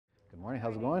Morning,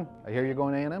 how's it going? I hear you're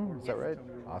going to A&M, is that right?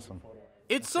 Awesome.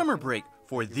 It's summer break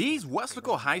for these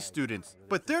Weslaco High students,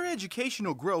 but their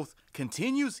educational growth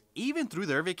continues even through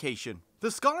their vacation.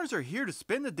 The scholars are here to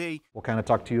spend the day. We'll kind of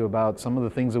talk to you about some of the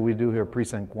things that we do here at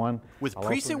Precinct 1. With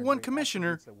Precinct 1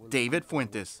 Commissioner David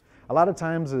Fuentes. A lot of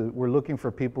times we're looking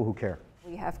for people who care.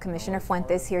 We have Commissioner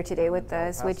Fuentes here today with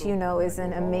us, which you know is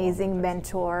an amazing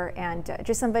mentor and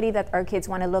just somebody that our kids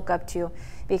want to look up to,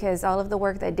 because all of the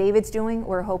work that David's doing,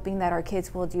 we're hoping that our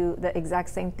kids will do the exact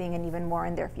same thing and even more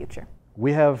in their future.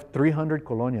 We have 300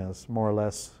 colonias, more or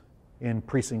less, in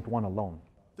Precinct 1 alone.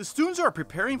 The students are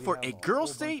preparing for a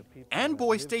Girls State and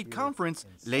Boys State conference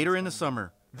later in the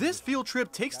summer. This field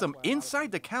trip takes them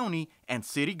inside the county and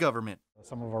city government.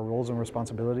 Some of our roles and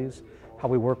responsibilities, how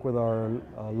we work with our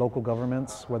local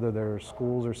governments, whether they're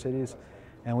schools or cities,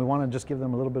 and we want to just give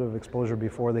them a little bit of exposure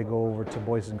before they go over to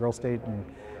Boys and Girls State and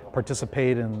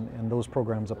participate in those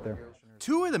programs up there.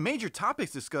 Two of the major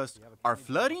topics discussed are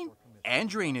flooding and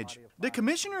drainage. The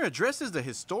commissioner addresses the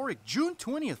historic June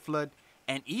 20th flood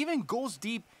and even goes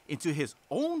deep into his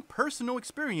own personal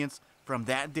experience from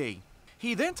that day.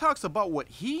 He then talks about what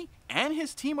he and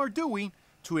his team are doing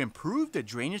to improve the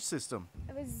drainage system.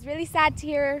 It was really sad to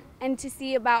hear and to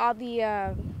see about all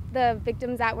the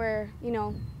victims that were,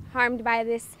 harmed by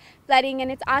this flooding,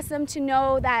 and it's awesome to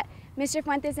know that Mr.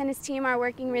 Fuentes and his team are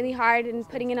working really hard and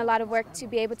putting in a lot of work to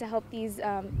be able to help these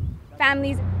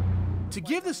families. To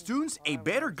give the students a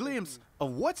better glimpse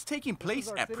of what's taking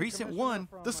place at Precinct 1,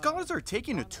 the scholars are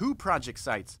taken to two project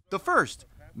sites. The first,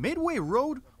 Midway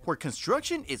Road, where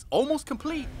construction is almost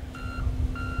complete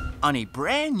on a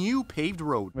brand new paved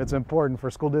road. It's important for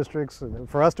school districts,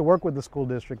 for us to work with the school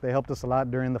district. They helped us a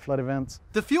lot during the flood events.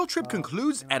 The field trip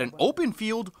concludes at an open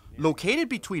field located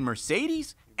between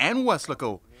Mercedes and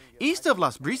Weslaco, east of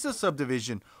Las Brisas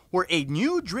subdivision, where a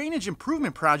new drainage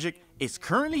improvement project is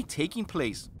currently taking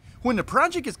place. When the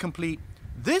project is complete,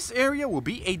 this area will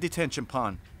be a detention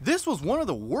pond. This was one of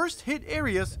the worst hit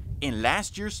areas in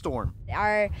last year's storm.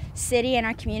 Our city and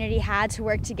our community had to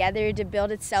work together to build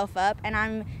itself up, and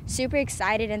I'm super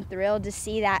excited and thrilled to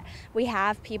see that we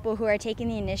have people who are taking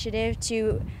the initiative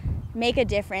to make a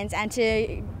difference and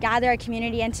to gather our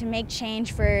community and to make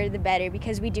change for the better,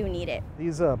 because we do need it.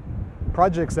 These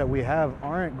projects that we have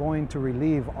aren't going to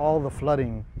relieve all the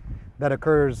flooding that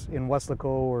occurs in Weslaco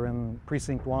or in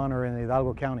Precinct 1 or in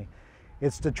Hidalgo County.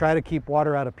 It's to try to keep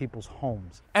water out of people's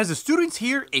homes. As the students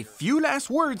hear a few last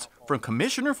words from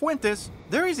Commissioner Fuentes,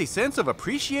 there is a sense of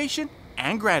appreciation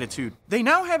and gratitude. They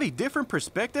now have a different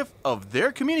perspective of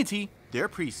their community, their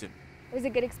precinct. It was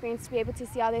a good experience to be able to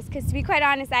see all this, because to be quite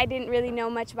honest, I didn't really know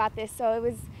much about this, so it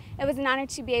was an honor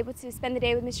to be able to spend the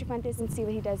day with Mr. Fuentes and see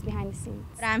what he does behind the scenes.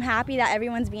 I'm happy that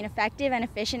everyone's being effective and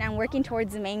efficient and working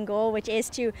towards the main goal, which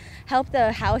is to help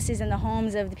the houses and the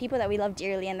homes of the people that we love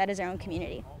dearly, and that is our own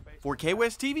community. For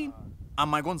WHS TV, I'm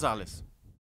Mike Gonzalez.